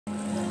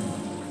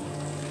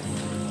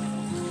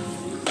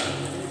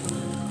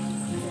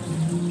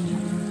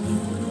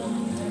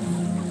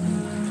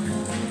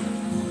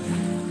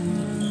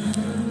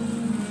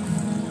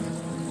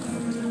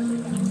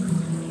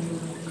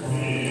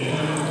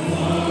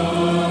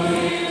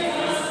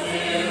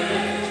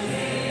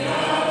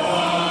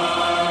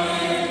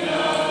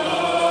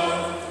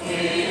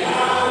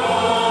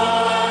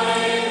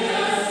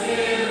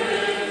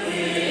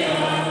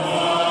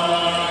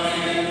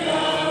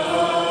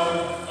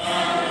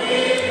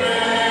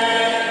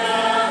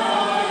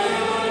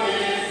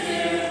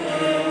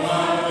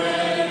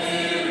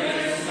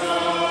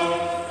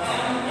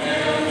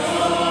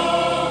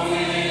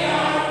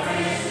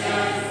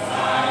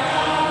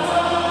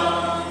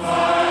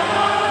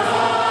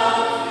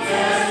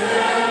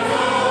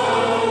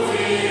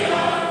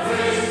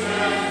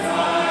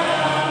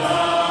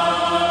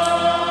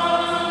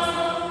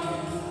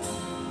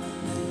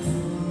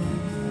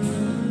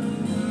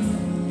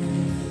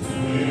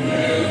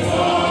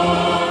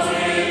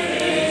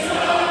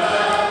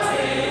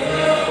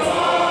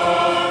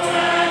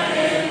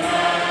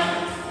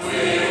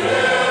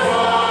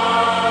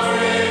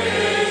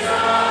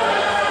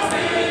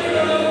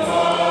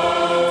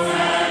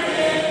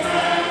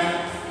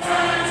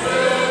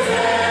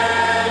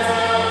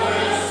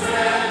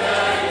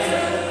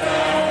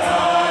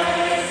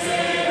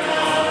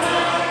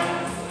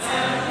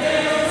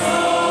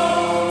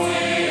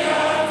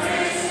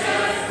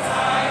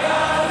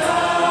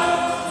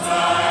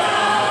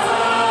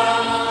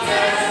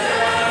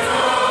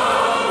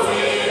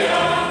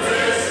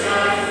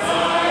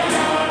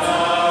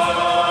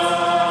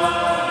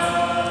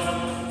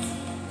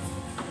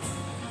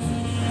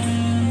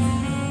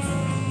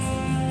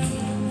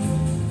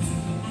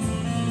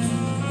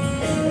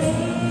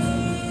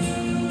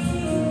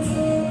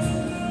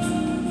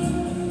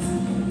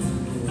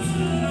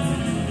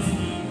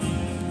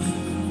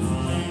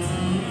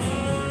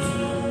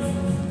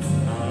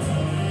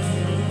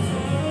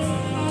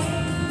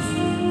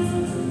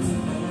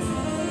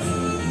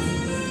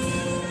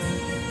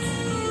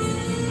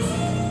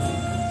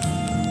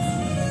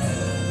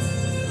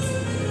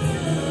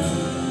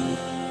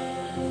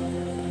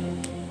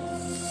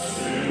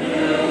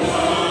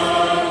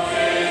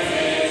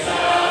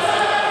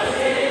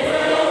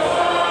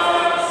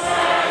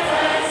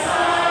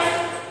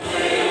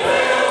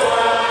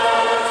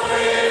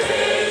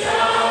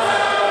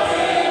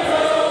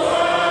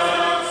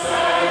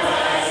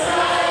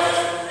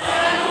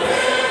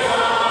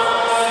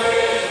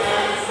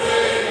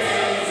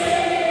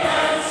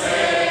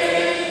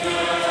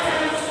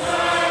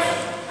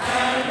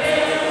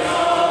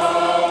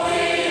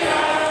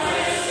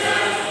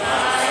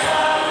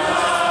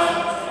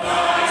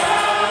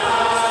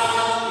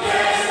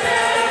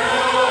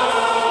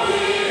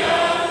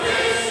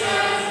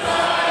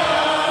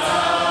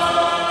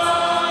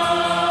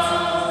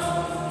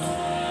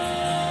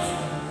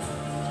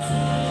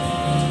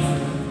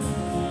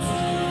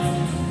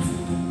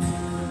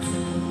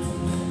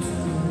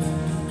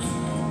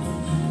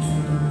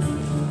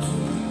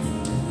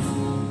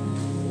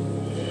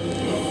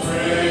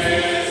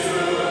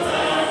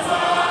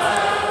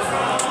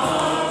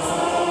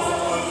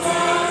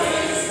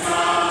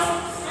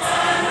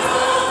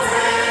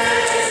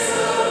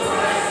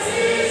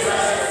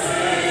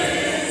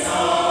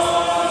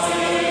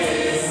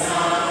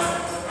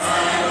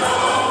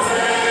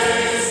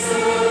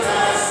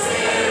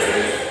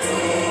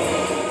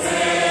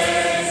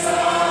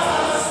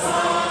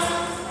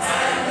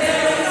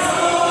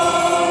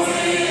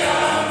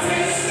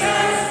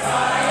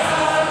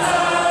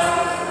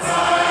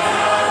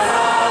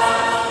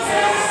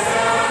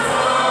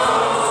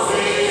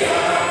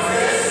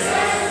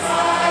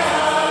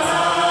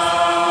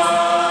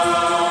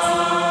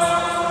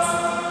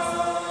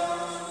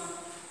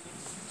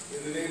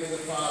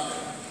Father,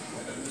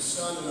 and of the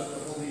Son, and of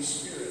the Holy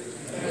Spirit.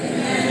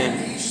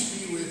 Amen.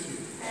 Peace be with you.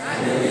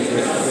 And with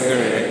your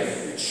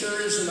spirit. It sure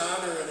is an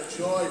honor and a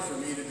joy for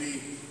me to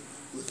be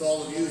with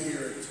all of you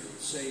here at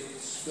St.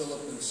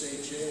 Philip and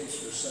St. James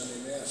for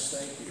Sunday Mass.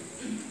 Thank you.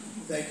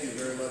 Thank you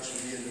very much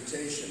for the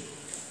invitation.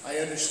 I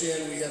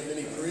understand we have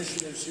many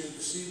parishioners here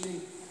this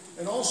evening,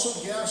 and also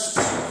guests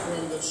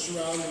from the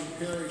surrounding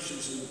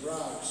parishes in the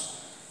Bronx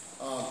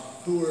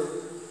who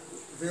are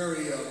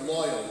very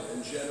loyal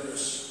and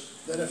generous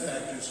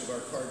benefactors of our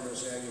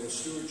Cardinal's annual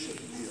stewardship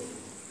deal.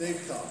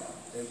 They've come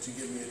and to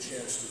give me a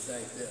chance to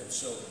thank them.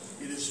 So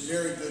it is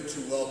very good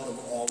to welcome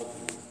all of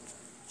you,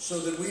 so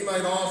that we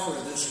might offer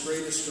this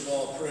greatest of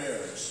all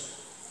prayers,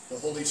 the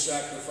holy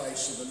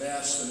sacrifice of the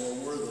Mass, the more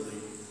worthily.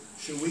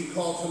 Shall we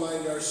call to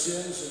mind our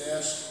sins and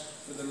ask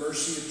for the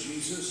mercy of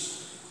Jesus?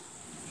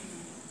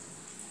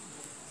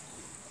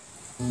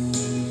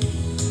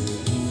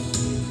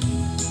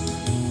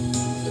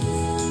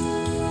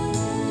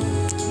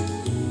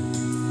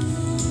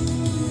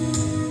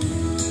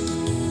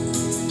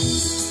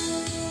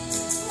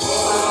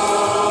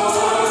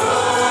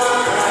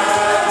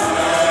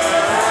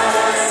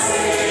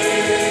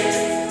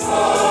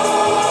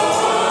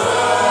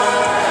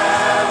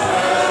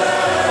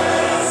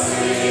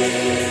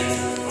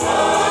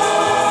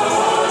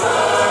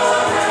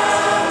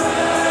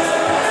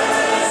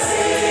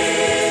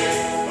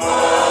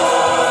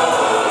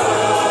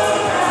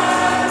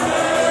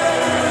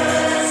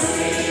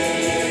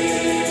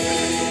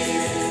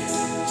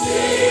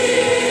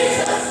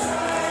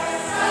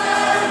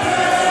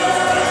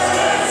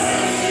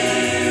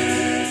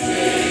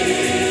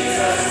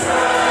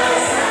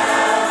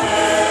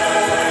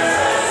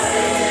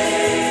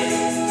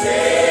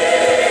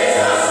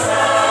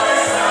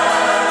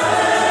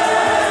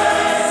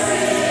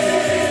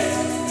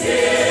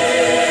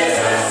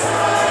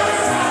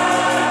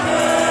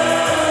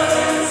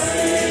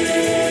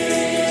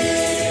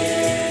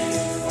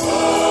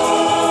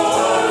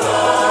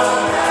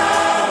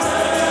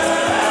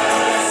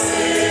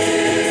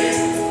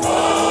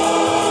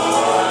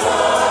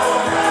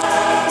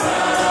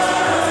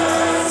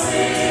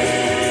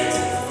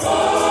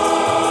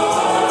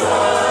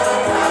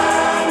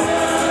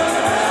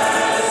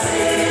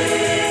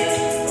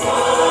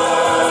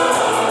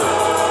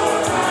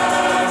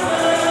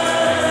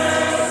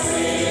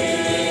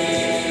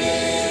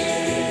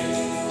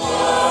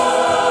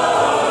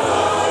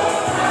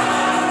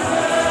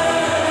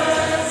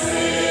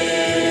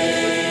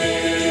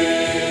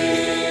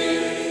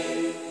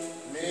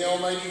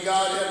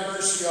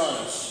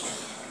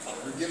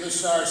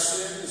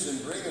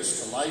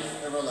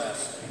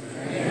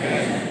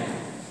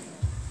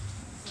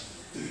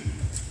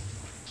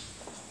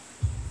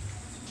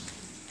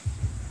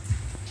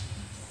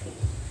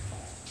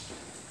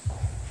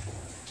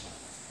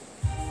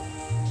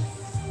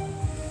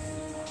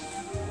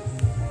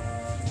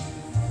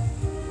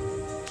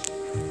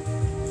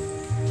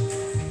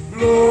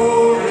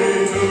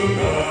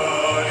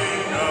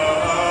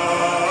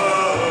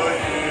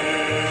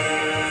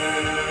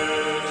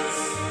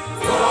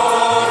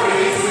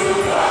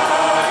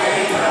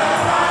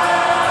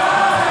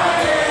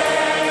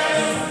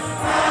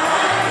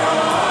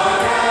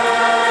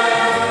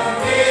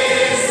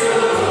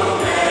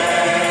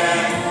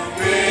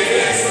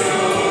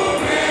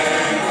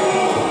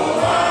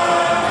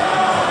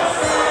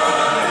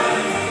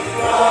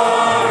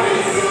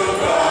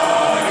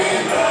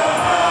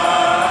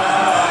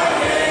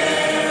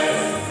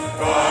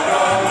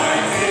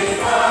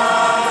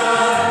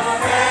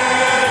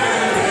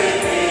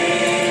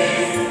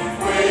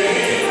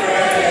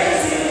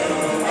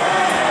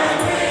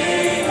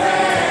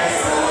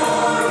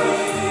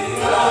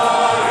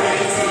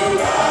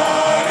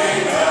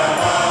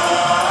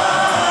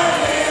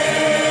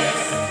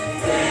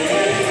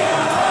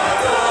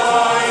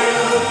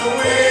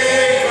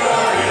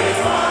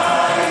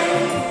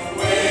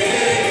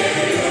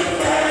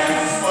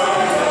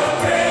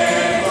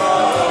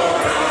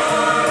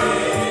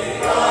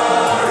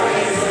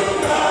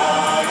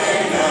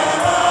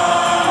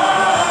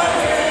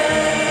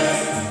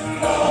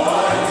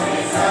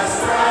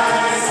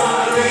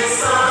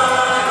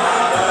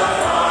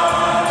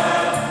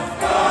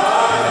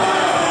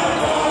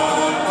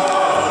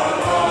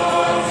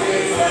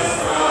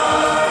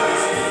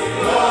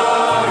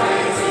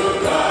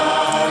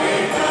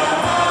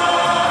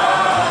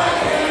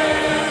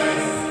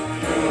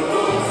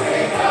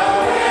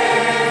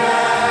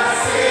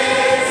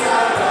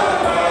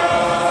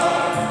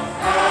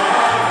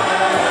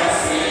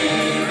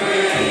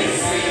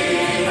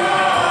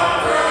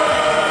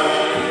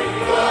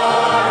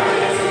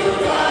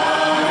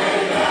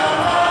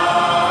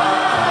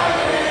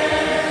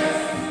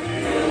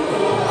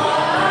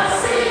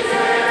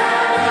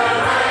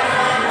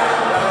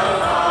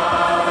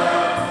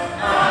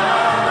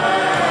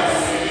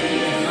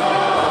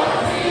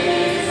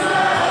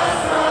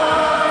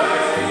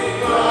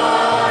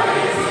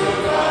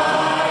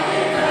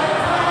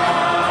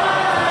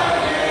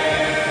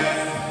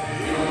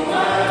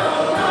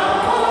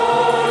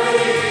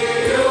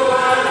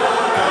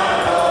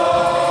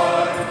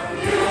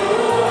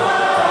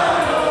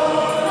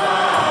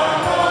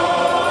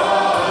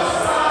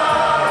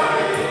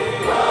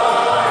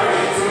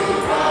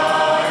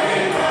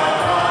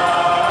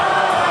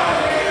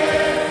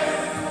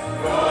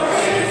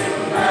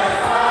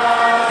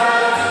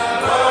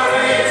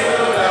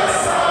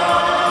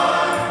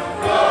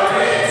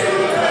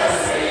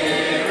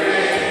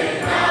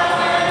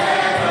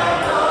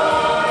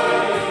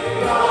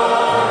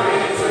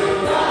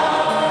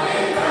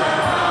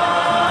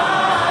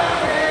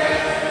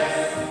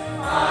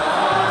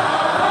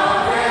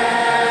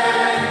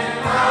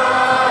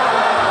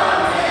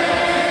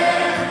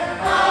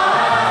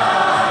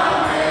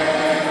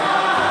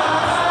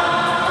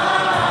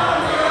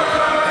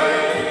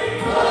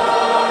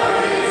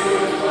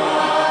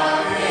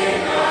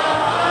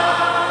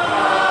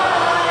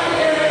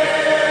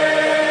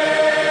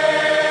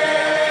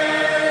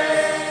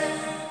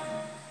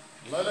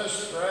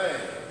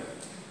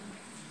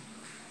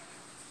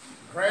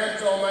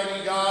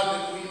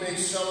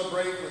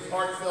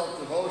 heartfelt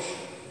devotion,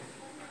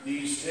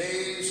 these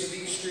days of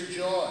Easter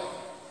joy,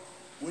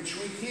 which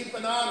we keep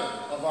in honor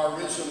of our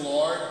risen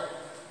Lord,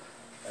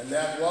 and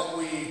that what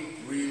we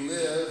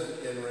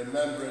relive in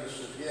remembrance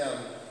of him,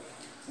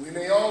 we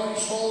may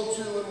always hold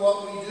to in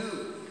what we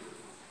do.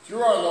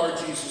 Through our Lord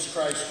Jesus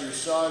Christ, your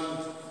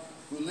Son,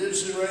 who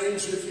lives and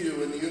reigns with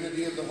you in the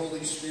unity of the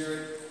Holy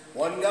Spirit,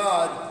 one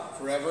God,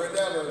 forever and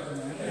ever.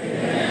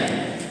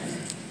 Amen.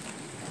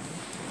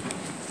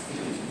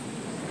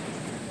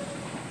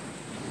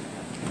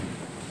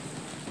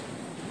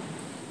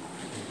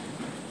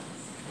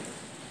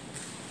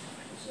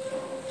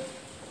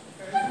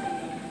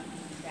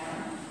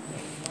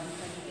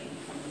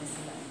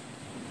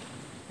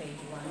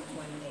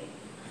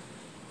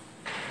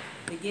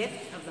 The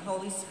gift of the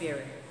Holy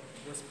Spirit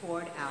was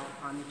poured out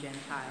on the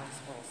Gentiles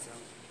also.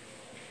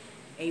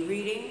 A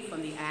reading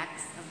from the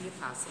Acts of the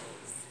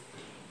Apostles.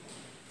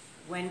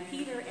 When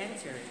Peter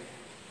entered,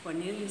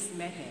 Cornelius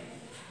met him,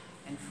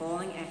 and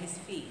falling at his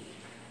feet,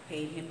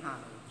 paid him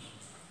homage.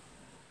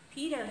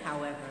 Peter,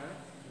 however,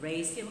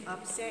 raised him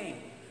up,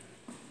 saying,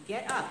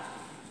 "Get up,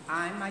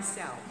 I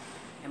myself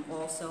am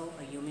also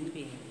a human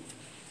being."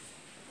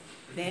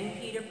 Then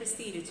Peter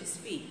proceeded to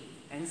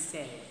speak and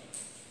said,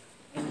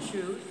 "In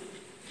truth,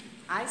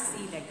 I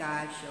see that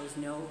God shows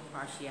no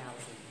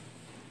partiality.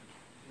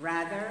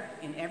 Rather,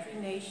 in every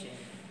nation,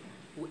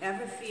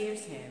 whoever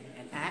fears him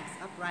and acts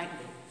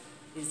uprightly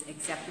is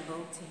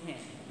acceptable to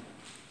him."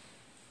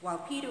 While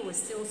Peter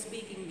was still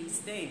speaking these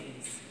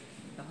things,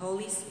 the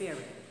Holy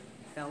Spirit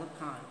fell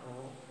upon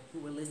all who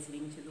were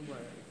listening to the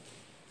word.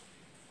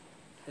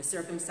 The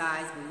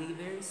circumcised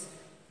believers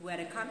who had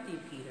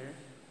accompanied Peter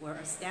were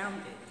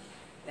astounded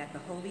that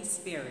the Holy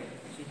Spirit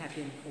should have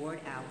been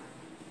poured out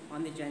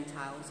on the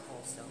Gentiles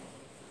also,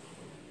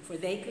 for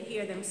they could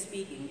hear them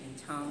speaking in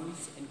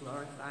tongues and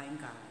glorifying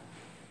God.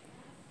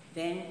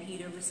 Then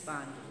Peter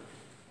responded,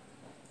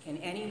 "Can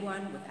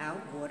anyone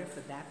without water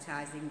for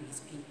baptizing these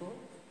people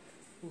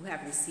who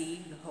have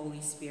received the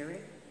Holy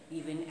Spirit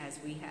even as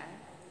we have?"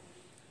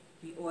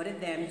 We ordered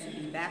them to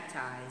be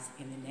baptized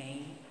in the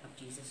name of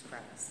Jesus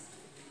Christ.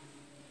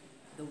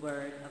 The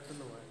word of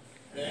the Lord.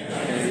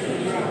 Thanks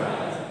be to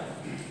God.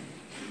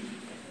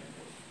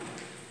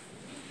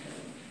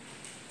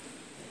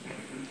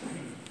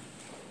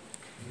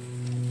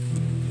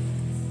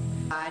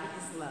 God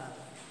is love.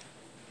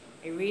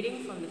 A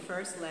reading from the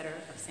first letter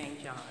of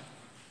St. John.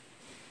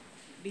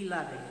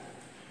 Beloved,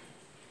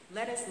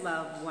 let us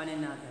love one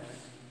another,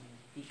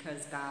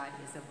 because God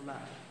is of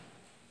love.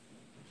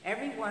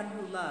 Everyone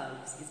who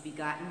loves is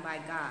begotten by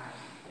God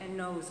and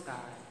knows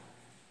God.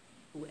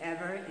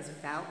 Whoever is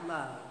without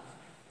love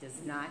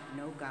does not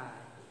know God,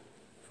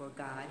 for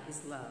God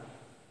is love.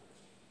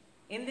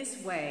 In this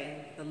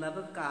way, the love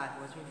of God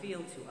was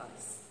revealed to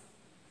us.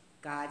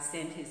 God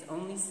sent his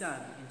only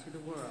Son into the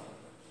world,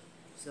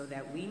 so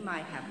that we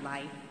might have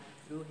life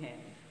through him.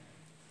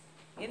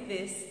 In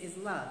this is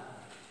love.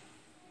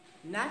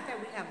 Not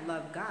that we have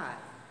loved God,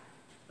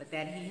 but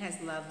that he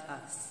has loved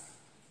us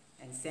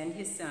and sent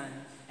his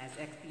Son as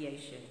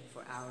expiation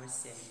for our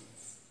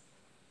sins.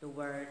 The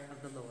word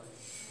of the Lord.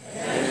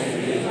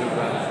 Thanks be to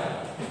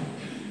God.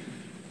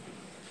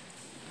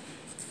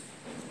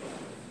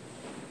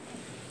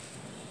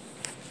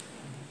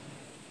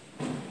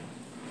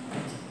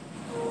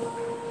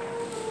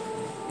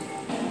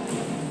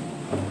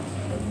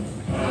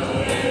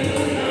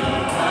 Hallelujah.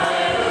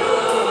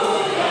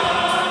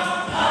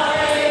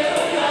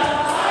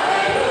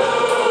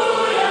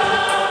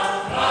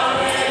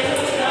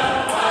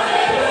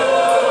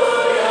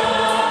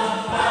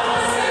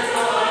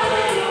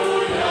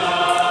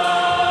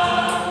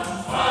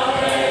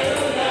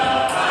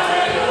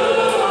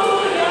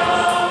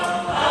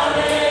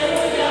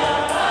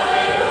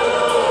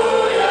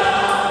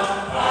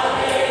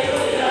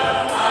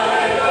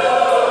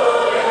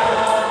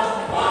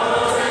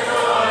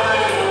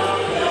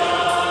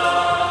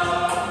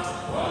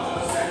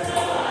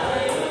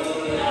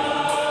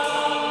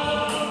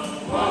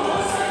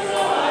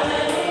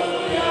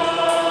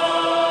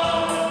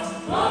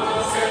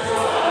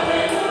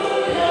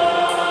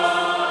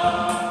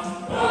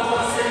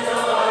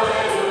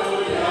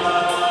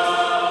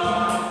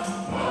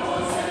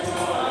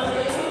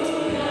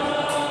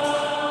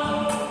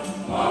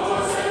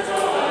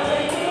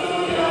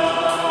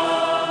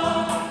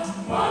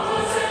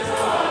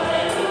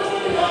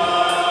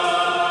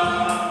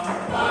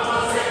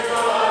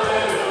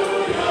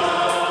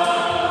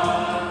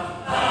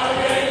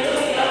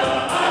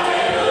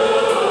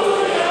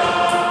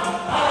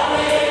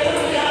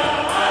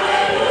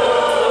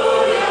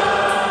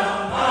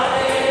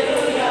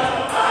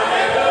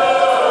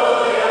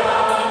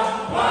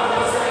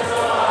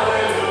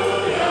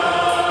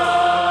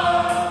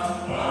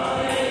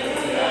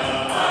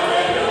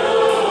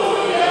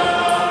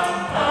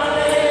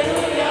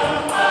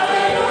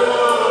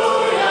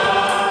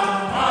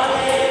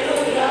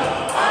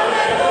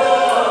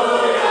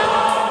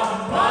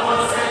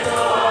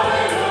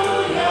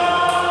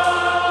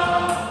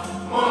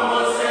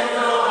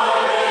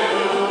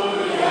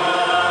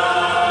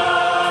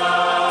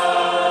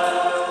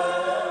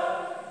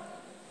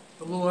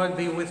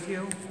 be with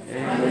you.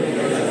 And with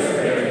your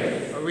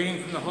spirit. A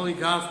reading from the Holy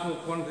Gospel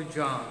according to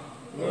John.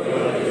 Lord,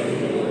 to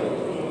you, Lord.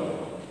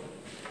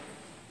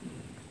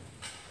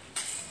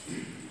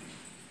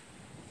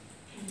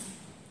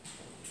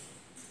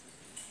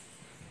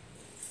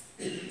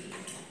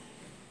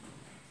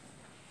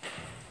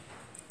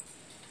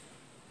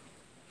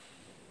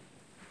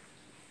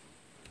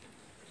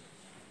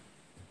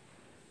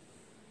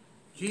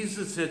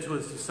 Jesus said to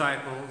his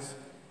disciples,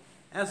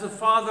 "As the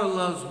Father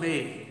loves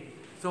me,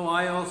 so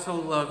I also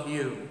love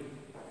you.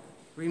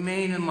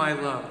 Remain in my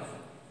love.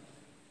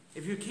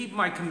 If you keep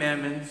my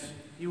commandments,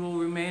 you will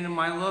remain in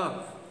my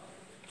love,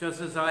 just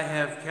as I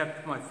have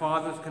kept my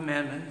Father's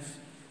commandments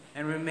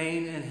and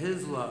remain in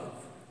his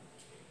love.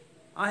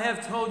 I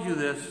have told you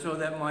this so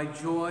that my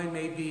joy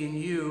may be in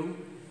you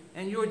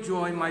and your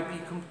joy might be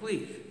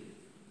complete.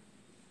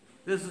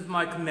 This is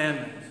my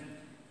commandment.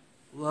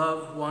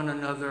 Love one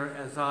another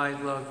as I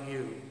love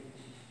you.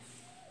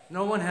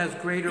 No one has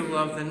greater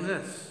love than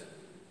this,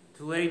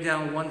 to lay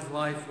down one's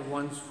life for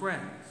one's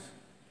friends.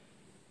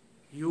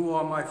 You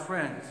are my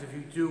friends if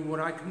you do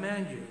what I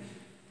command you.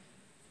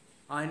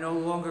 I no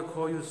longer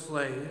call you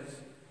slaves,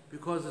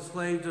 because the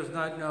slave does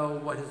not know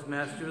what his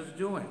master is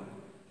doing.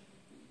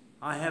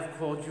 I have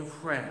called you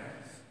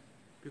friends,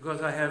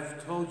 because I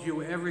have told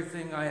you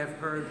everything I have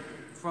heard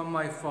from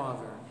my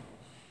Father.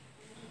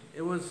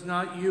 It was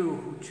not you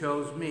who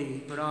chose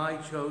me, but I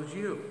chose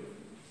you,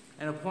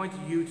 and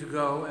appointed you to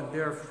go and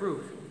bear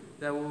fruit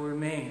that will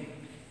remain,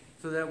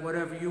 so that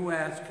whatever you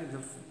ask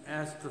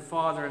the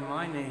Father in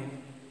my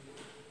name,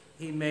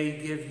 he may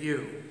give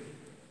you.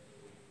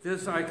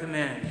 This I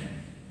command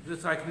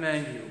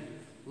you,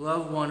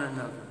 love one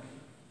another."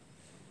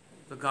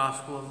 The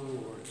Gospel of the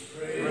Lord.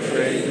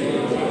 Praise the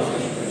Lord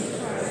Jesus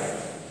Christ.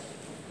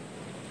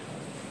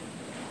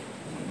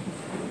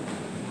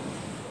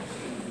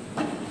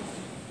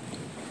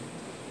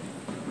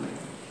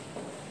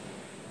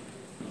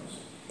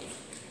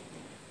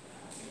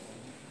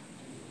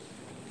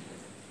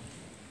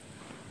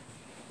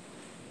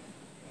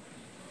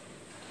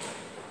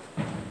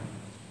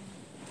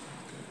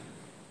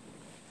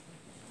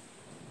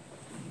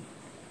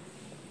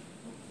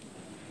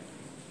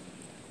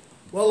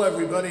 Well,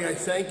 everybody, I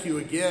thank you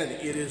again.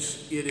 It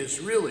is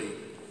really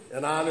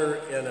an honor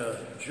and a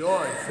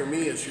joy for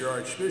me as your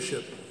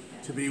Archbishop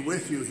to be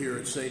with you here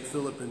at St.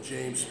 Philip and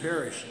James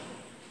Parish.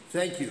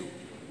 Thank you.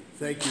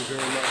 Thank you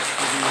very much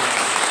for the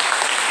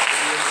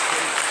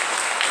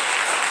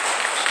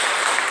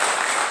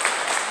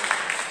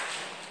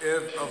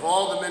invitation. Of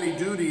all the many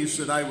duties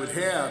that I would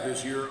have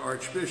as your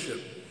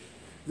Archbishop,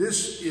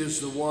 this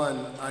is the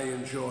one I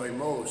enjoy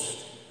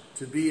most.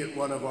 To be at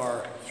one of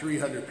our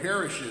 300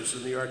 parishes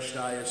in the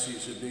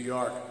Archdiocese of New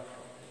York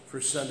for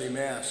Sunday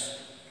Mass.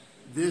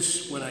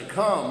 This, when I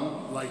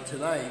come, like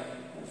tonight,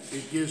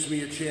 it gives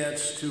me a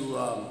chance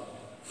to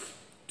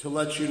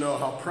let you know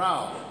how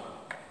proud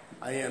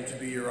I am to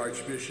be your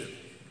Archbishop,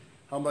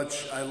 how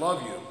much I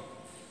love you,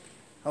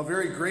 how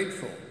very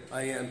grateful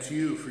I am to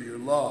you for your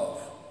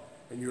love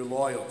and your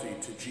loyalty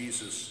to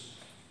Jesus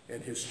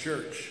and his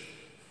church.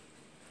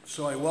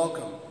 So I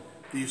welcome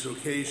these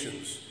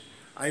occasions.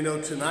 I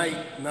know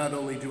tonight, not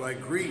only do I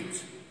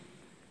greet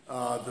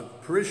the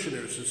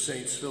parishioners of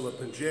Saints Philip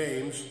and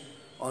James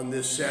on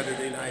this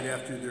Saturday night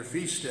after their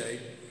feast day,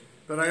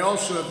 but I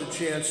also have the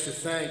chance to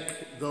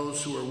thank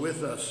those who are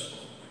with us,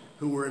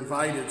 who were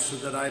invited, so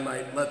that I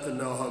might let them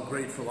know how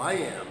grateful I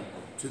am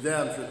to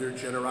them for their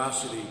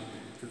generosity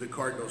to the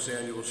Cardinal's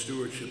annual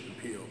stewardship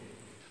appeal.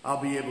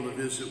 I'll be able to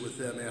visit with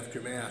them after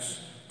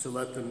Mass to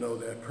let them know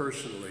that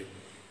personally.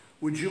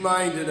 Would you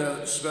mind, in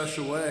a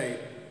special way,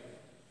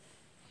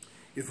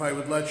 if I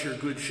would let your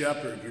good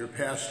shepherd, your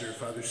pastor,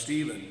 Father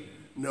Stephen,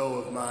 know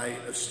of my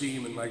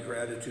esteem and my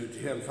gratitude to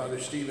him. Father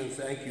Stephen,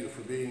 thank you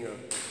for being a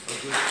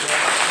good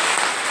shepherd.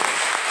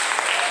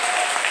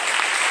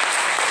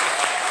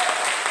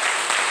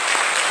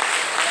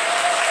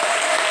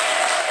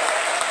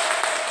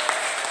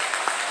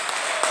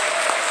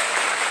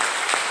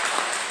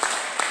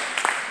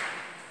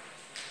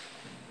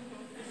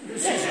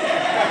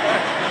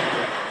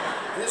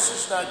 This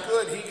is not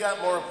good. He got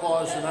more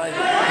applause than I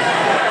did.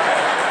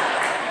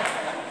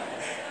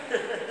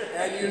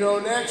 And you know,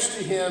 next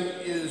to him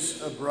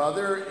is a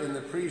brother in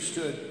the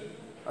priesthood,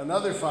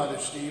 another Father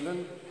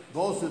Stephen.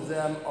 Both of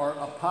them are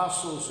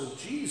apostles of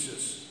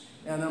Jesus.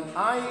 And am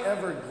I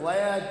ever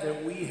glad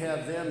that we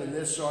have them in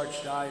this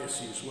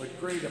archdiocese? What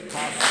great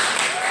apostles.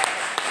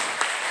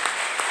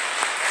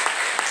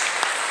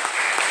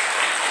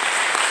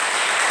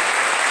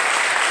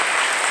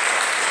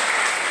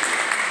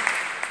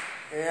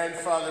 And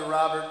Father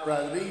Robert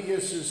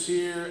Rodriguez is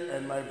here,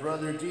 and my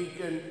brother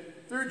Deacon.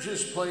 They're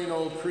just plain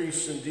old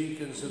priests and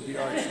deacons of the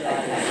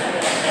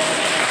Archdiocese.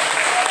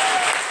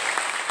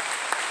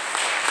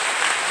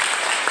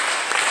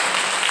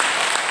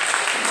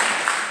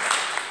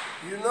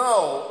 You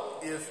know,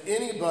 if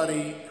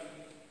anybody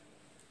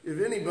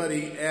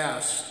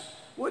asked,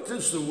 what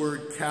does the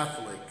word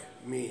Catholic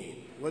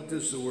mean? What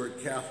does the word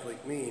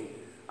Catholic mean?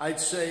 I'd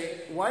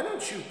say, why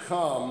don't you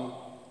come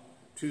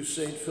to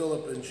St.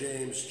 Philip and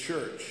James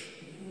Church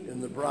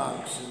in the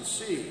Bronx in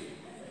C.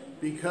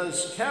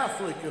 Because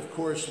Catholic, of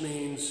course,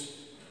 means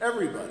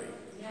everybody.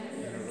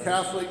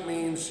 Catholic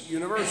means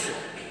universal.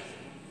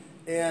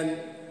 And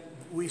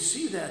we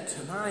see that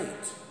tonight.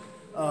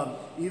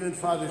 Even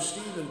Father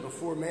Stephen,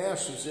 before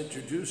Mass, was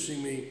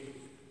introducing me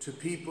to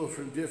people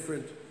from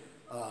different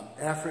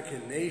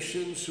African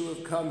nations who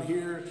have come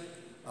here,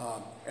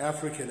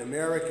 African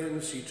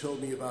Americans. He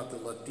told me about the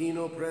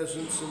Latino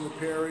presence in the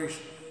parish,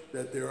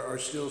 that there are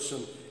still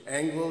some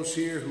Anglos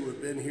here who have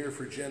been here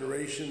for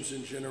generations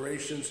and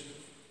generations.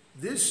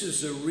 This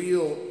is a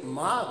real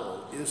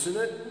model, isn't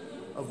it,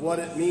 of what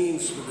it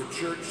means for the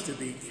church to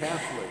be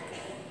Catholic.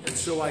 And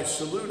so I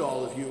salute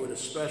all of you in a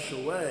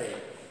special way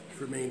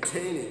for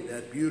maintaining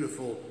that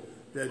beautiful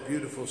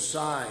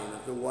sign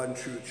of the one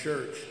true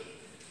church.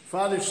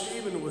 Father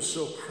Stephen was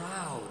so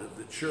proud of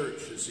the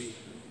church as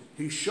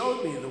he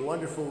showed me the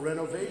wonderful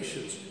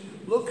renovations.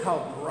 Look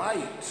how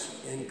bright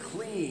and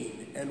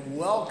clean and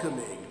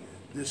welcoming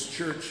this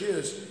church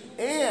is.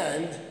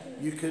 And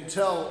you can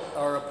tell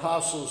our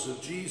apostles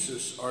of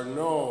Jesus are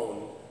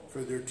known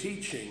for their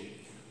teaching.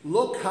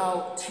 Look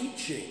how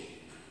teaching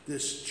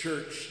this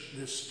church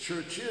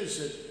is,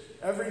 that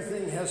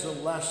everything has a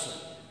lesson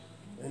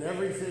and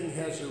everything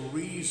has a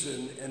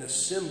reason and a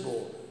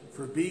symbol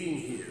for being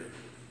here.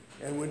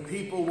 And when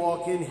people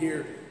walk in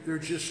here, they're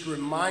just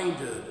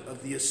reminded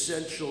of the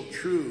essential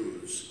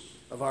truths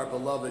of our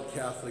beloved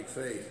Catholic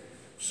faith.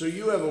 So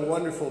you have a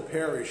wonderful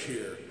parish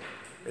here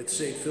at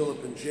St.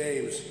 Philip and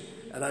James,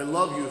 and I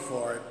love you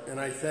for it, and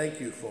I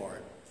thank you for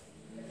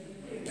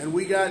it. And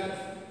we got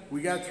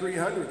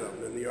 300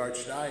 of them in the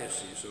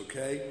Archdiocese,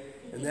 okay?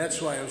 And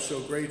that's why I'm so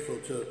grateful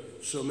to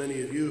so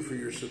many of you for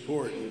your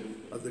support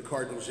of the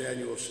Cardinal's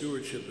annual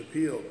stewardship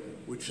appeal,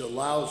 which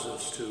allows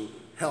us to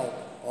help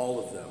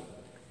all of them.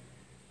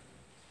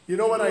 You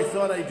know what I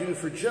thought I'd do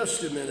for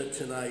just a minute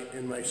tonight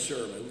in my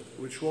sermon,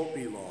 which won't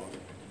be long,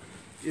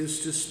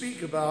 is to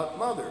speak about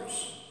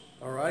mothers,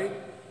 all right?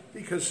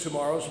 Because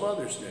tomorrow's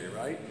Mother's Day,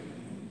 right?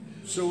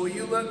 So will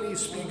you let me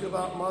speak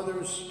about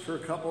mothers for a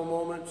couple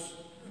moments?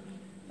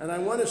 And I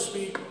want to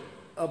speak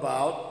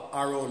about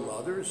our own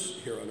mothers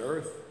here on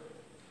earth.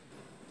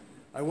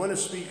 I want to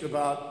speak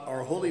about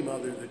our Holy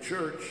Mother, the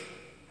Church,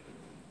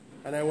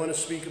 and I want to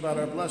speak about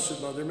our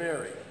Blessed Mother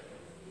Mary.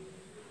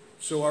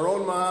 So our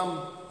own mom,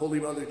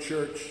 Holy Mother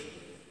Church,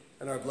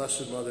 and our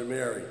Blessed Mother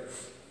Mary.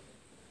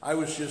 I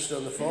was just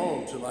on the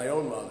phone to my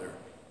own mother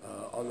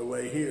on the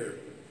way here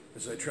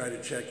as I try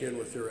to check in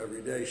with her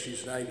every day.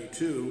 She's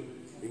 92,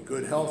 in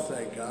good health,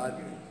 thank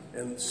God,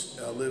 and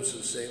lives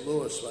in St.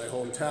 Louis, my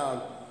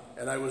hometown.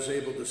 And I was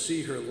able to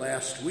see her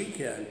last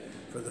weekend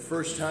for the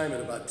first time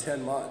in about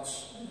 10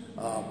 months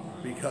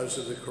because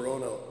of the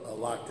corona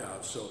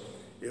lockdown. So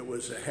it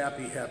was a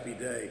happy, happy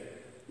day.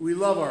 We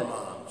love our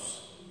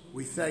moms.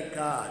 We thank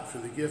God for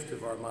the gift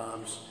of our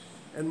moms.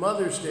 And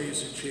Mother's Day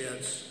is a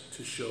chance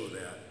to show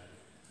that.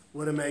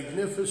 What a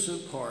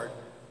magnificent part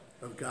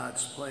of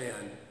God's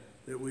plan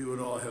that we would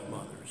all have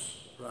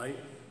mothers, right?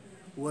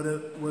 What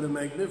a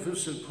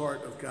magnificent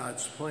part of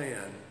God's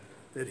plan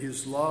that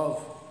his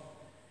love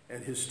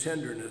and his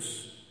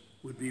tenderness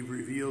would be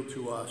revealed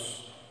to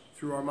us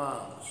through our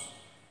moms.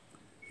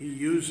 He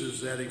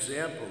uses that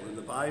example in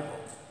the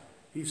Bible.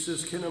 He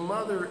says, "Can a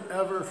mother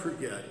ever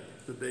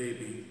forget the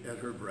baby at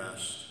her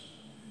breast?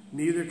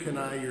 Neither can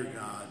I, your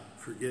God,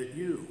 forget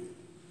you."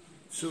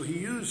 So he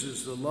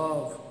uses the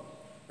love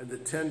and the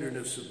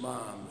tenderness of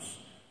moms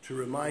to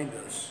remind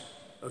us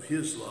of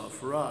his love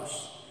for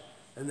us.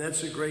 And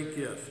that's a great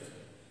gift.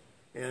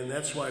 And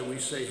that's why we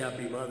say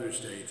Happy Mother's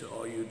Day to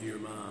all you dear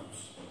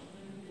moms.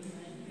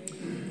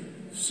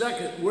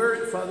 Second,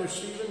 Father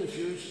Stephen, is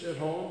yours at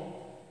home?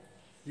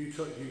 Do you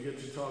get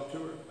to talk to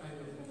her? I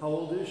do. How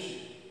old is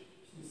she?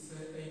 She's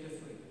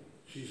 83.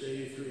 She's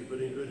 83, but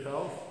in good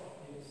health?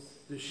 Yes.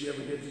 Does she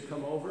ever get to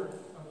come over?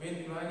 I've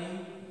been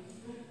planning.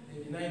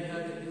 They denied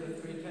her the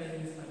visit 3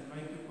 times, and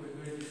my people were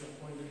very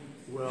disappointed.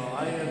 Well,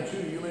 I am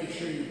too. You make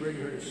sure you bring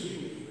her to see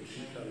me when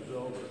she comes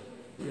over.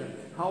 Yeah.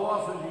 How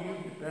often do you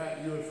get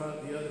back? You and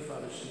the other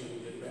Father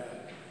Stephen get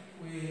back?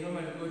 We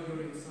normally go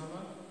during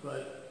summer.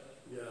 But,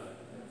 yeah.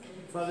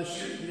 Father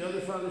Stephen, the other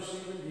Father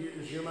Stephen,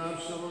 is your mom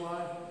still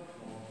alive?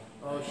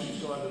 Oh,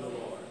 she's gone to the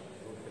Lord.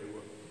 Okay,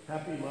 well,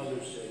 Happy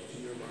Mother's Day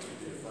to your mom,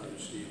 dear Father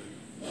Stephen.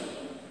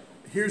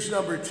 Here's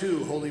number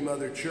 2, Holy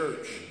Mother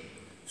Church.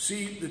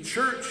 See, the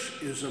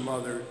church is a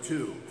mother,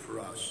 too, for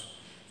us.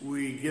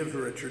 We give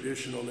her a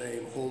traditional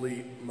name,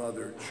 Holy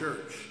Mother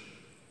Church.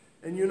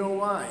 And you know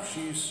why?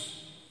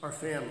 She's our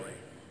family.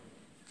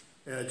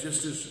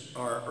 Just as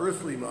our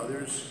earthly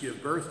mothers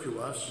give birth to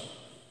us,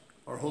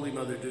 our Holy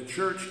Mother, the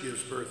Church,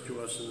 gives birth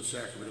to us in the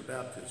sacrament of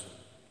baptism.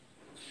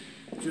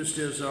 Just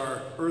as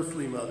our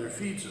earthly mother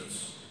feeds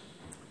us,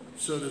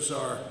 so does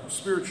our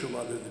spiritual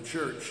mother, the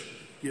Church,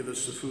 give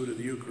us the food of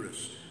the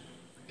Eucharist.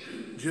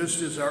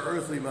 Just as our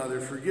earthly mother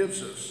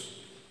forgives us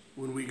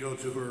when we go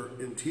to her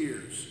in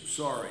tears,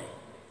 sorry,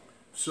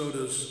 so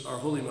does our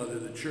Holy Mother,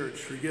 the Church,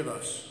 forgive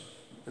us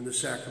in the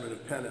sacrament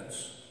of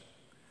penance.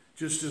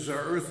 Just as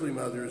our earthly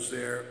mother is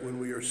there when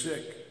we are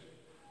sick,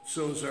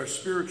 so is our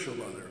spiritual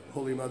mother,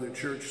 Holy Mother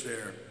Church,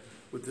 there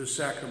with the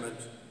sacrament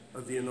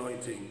of the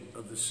anointing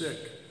of the sick.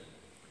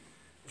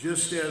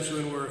 Just as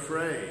when we're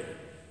afraid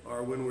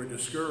or when we're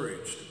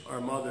discouraged, our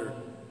mother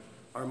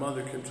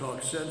can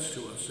talk sense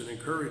to us and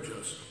encourage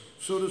us,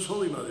 so does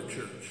Holy Mother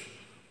Church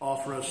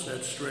offer us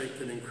that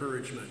strength and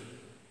encouragement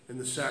in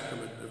the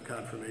sacrament of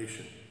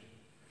confirmation.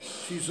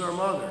 She's our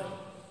mother.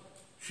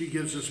 She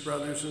gives us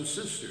brothers and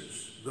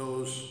sisters,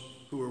 those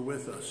who are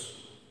with us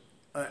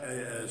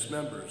as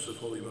members of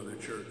Holy Mother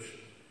Church.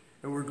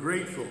 And we're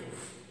grateful.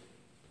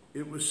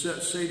 It was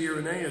said, St.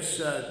 Irenaeus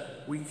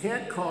said, we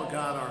can't call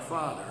God our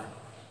Father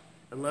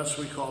unless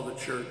we call the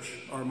Church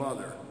our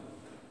mother.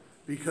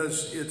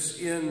 Because it's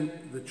in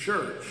the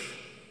Church,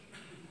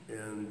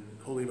 in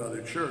Holy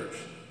Mother Church,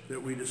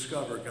 that we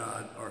discover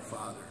God our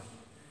Father.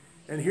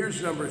 And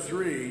here's number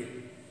 3,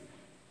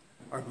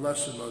 our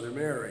Blessed Mother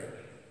Mary.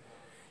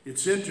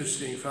 It's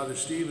interesting, Father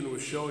Stephen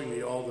was showing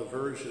me all the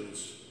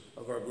versions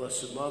of our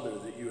Blessed Mother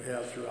that you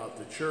have throughout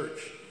the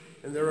Church.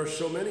 And there are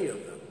so many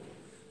of them,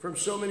 from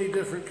so many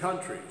different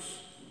countries.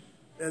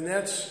 And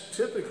that's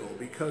typical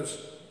because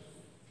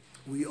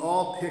we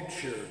all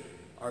picture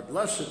our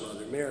Blessed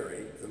Mother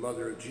Mary, the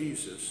mother of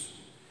Jesus,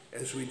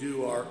 as we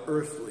do our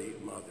earthly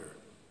mother.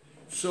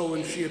 So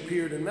when she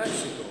appeared in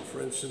Mexico,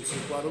 for instance, in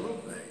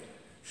Guadalupe,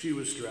 she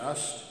was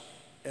dressed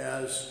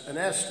as an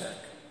Aztec.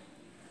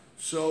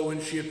 So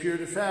when she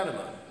appeared at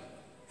Fatima,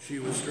 she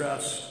was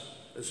dressed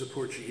as a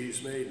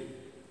Portuguese maiden.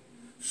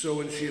 So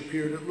when she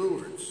appeared at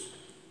Lourdes,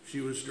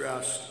 she was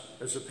dressed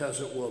as a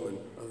peasant woman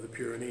of the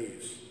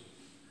Pyrenees.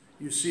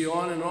 You see,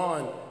 on and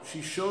on,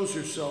 she shows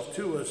herself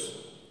to us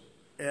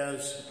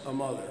as a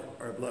mother,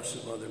 our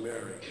Blessed Mother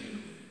Mary.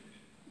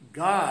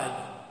 God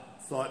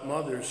thought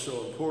mothers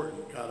so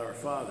important, God our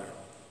Father,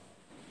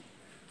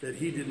 that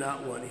he did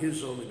not want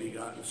his only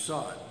begotten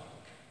Son,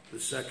 the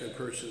second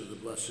person of the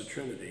Blessed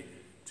Trinity,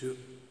 to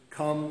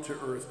come to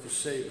earth to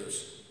save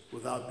us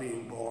without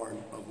being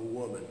born of a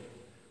woman,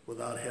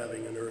 without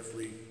having an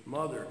earthly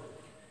mother.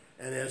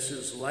 And as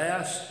his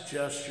last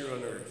gesture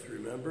on earth,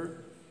 remember,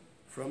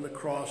 from the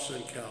cross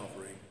on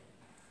Calvary,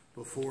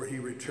 before he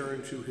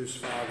returned to his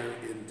Father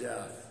in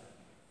death,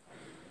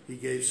 he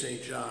gave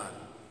St. John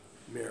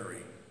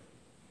Mary,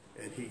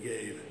 and he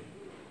gave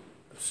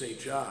St.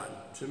 John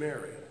to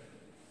Mary.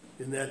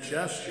 In that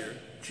gesture,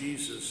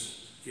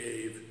 Jesus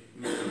gave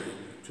Mary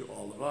to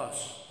all of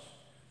us.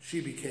 She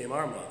became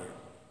our mother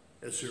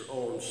as her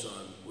own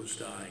son was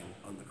dying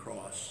on the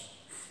cross.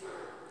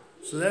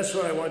 So that's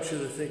what I want you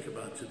to think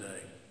about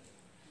today.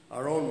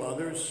 Our own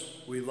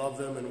mothers, we love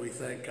them and we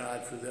thank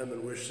God for them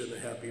and wish them a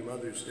happy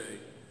Mother's Day.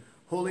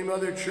 Holy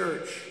Mother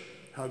Church,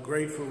 how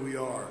grateful we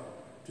are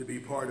to be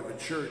part of a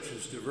church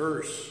as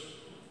diverse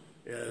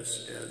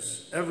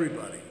as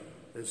everybody,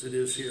 as it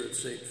is here at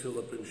St.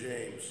 Philip and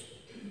James.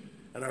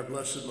 And our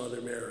Blessed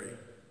Mother Mary,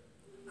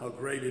 how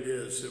great it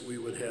is that we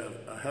would have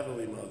a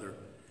heavenly mother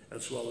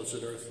as well as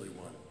an earthly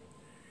one.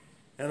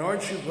 And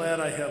aren't you glad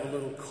I have a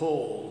little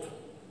cold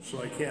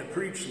so I can't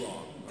preach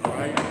long, all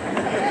right?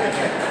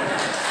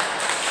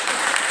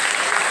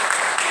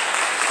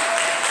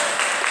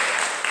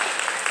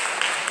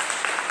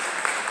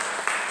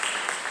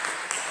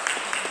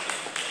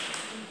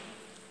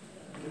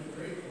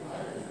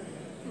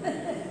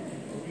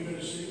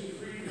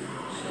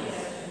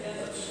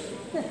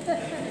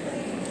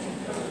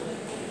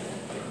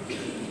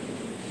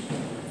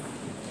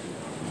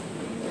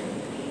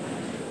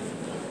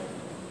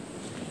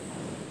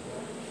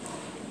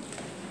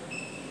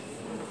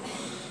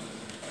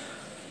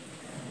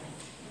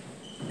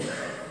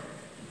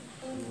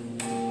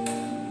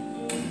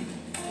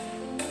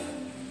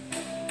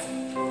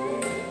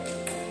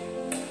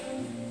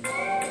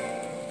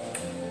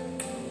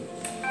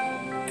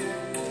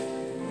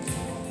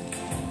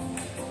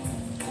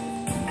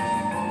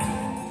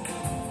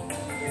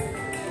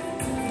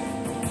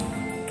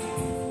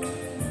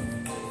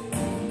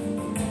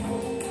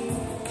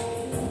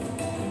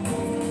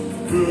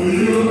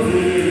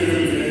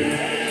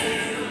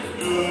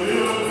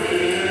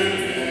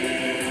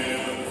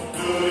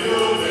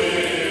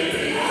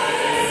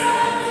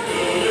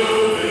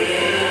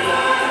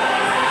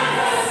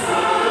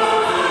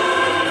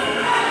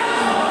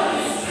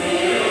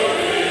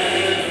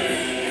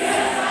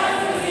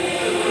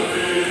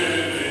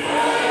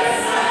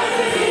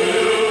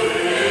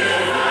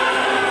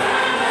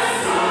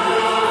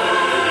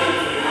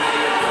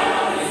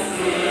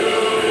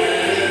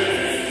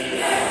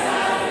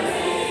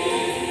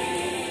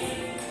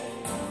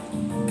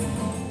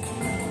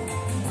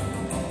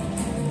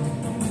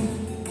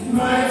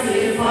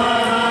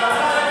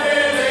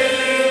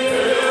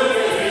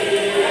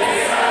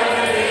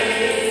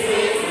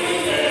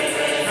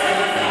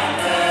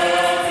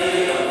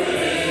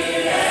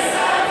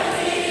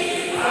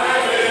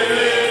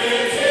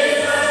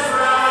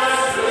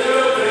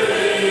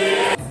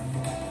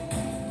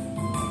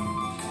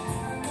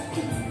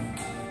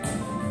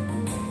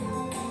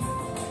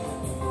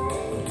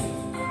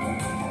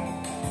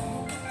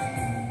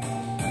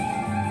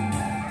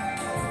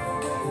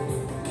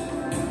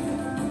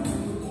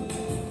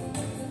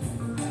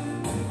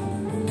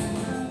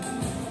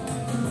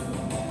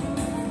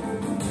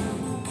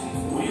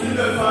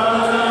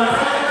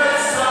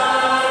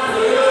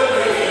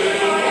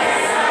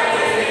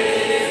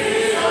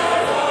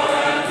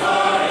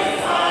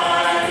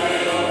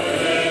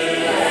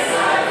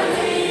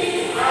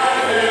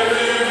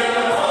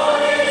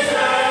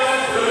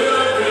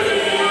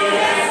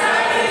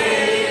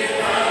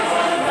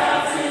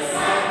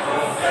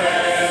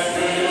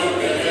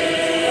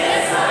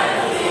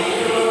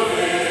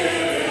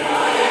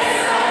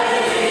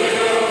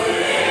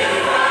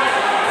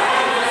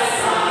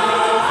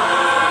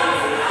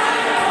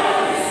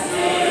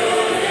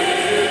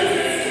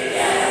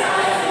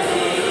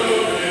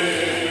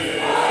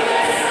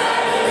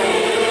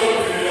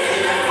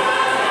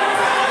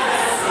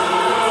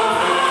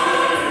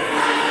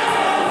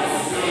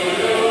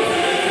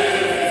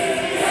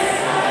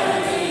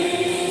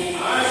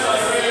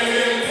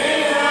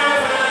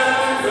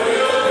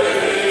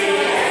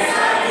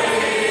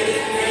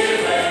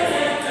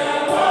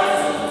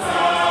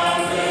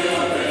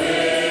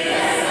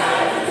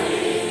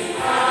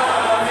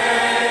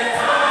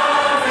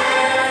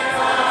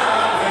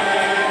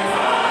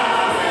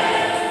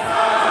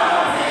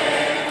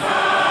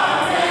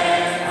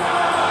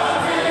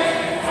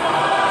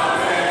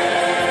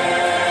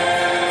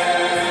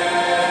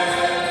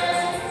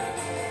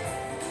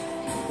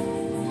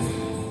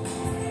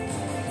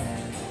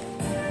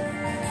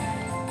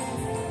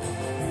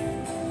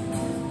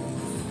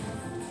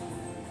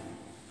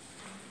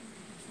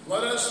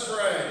 Let us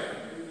pray.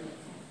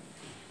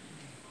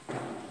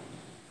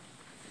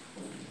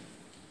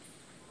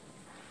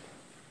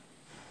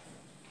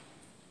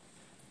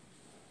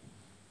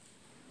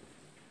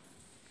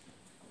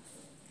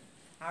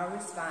 Our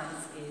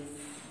response is,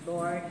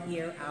 Lord,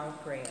 hear our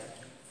prayer.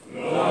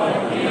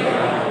 Lord, hear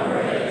our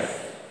prayers.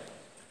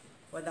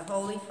 For the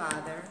Holy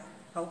Father,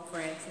 Pope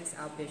Francis,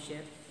 our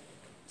Bishop,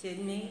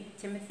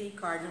 Timothy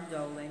Cardinal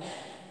Dolan,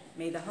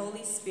 may the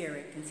Holy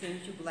Spirit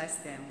continue to bless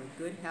them with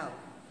good health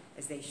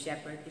as they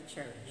shepherd the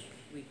church.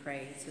 We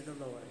pray to the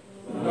Lord.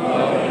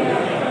 Lord, hear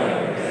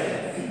our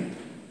prayers.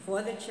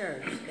 For the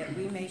church, that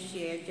we may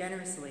share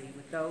generously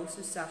with those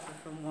who suffer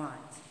from want,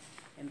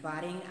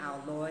 embodying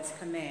our Lord's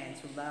command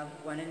to love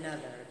one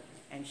another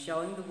and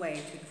showing the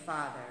way to the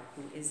Father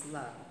who is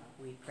love,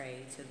 we pray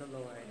to the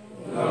Lord.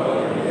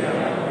 Lord, hear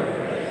our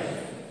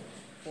prayers.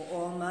 For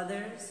all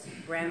mothers,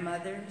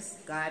 grandmothers,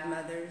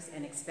 godmothers,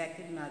 and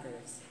expected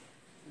mothers,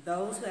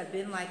 those who have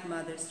been like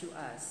mothers to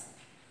us,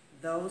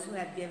 those who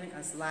have given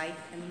us life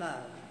and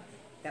love,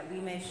 that we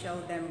may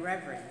show them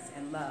reverence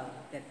and love,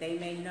 that they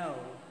may know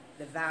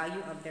the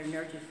value of their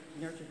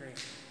nurturing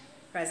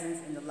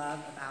presence in the love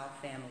of our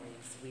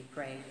families. We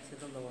pray to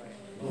the Lord.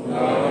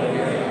 Lord,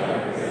 hear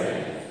our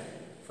prayers.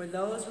 For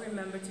those we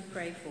remember to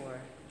pray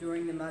for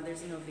during the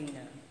Mother's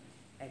Novena,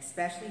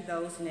 especially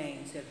those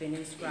names who have been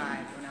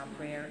inscribed on our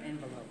prayer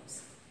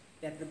envelopes,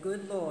 that the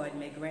good Lord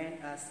may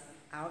grant us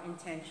our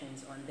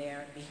intentions on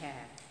their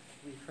behalf.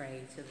 We pray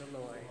to the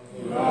Lord.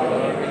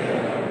 Lord, hear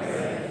our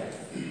prayers.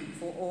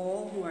 For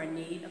all who are in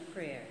need of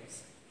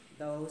prayers,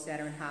 those that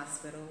are in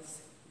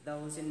hospitals,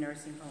 those in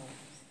nursing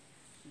homes,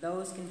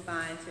 those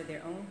confined to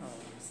their own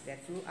homes,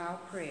 that through our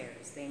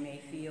prayers they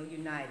may feel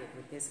united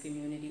with this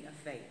community of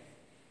faith,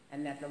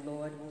 and that the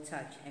Lord will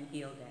touch and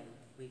heal them.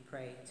 We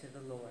pray to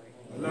the Lord.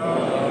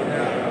 Lord, hear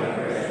our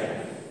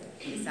prayers.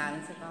 In the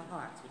silence of our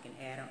hearts, we can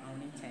add our own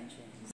intentions.